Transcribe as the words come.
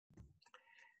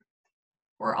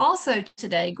We're also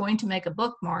today going to make a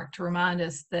bookmark to remind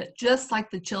us that just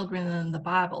like the children in the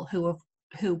Bible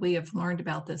who we have learned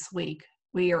about this week,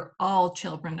 we are all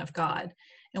children of God,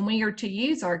 and we are to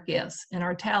use our gifts and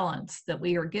our talents that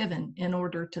we are given in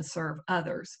order to serve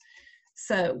others.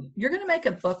 So you're going to make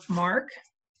a bookmark,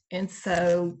 and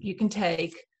so you can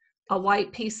take a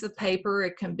white piece of paper.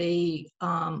 It can be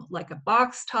like a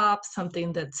box top,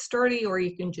 something that's sturdy, or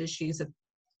you can just use a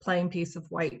plain piece of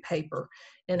white paper.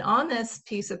 And on this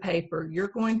piece of paper, you're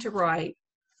going to write,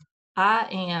 "I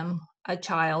am a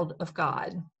child of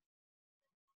God."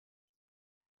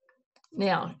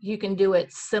 Now, you can do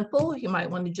it simple. You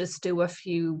might want to just do a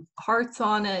few hearts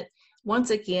on it. Once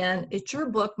again, it's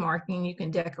your bookmarking. You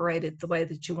can decorate it the way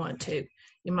that you want to.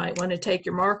 You might want to take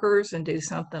your markers and do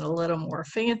something a little more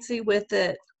fancy with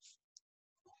it.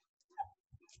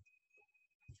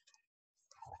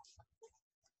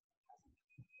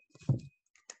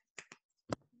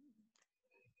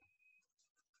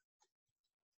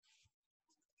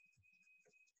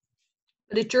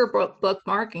 But it's your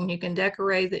bookmarking. You can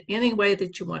decorate it any way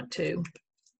that you want to.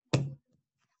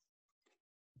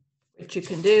 What you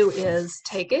can do is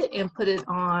take it and put it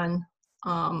on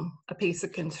a piece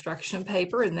of construction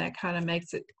paper, and that kind of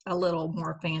makes it a little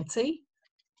more fancy.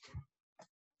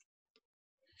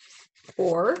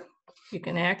 Or you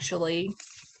can actually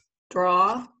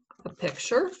draw a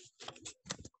picture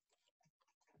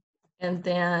and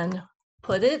then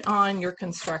put it on your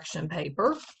construction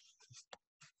paper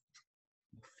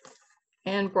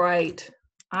and write,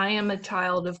 "I am a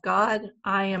child of God.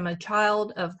 I am a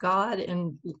child of God,"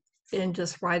 and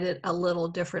just write it a little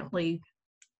differently.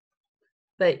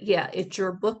 But yeah, it's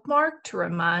your bookmark to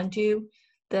remind you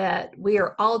that we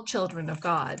are all children of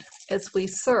God as we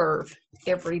serve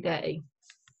every day.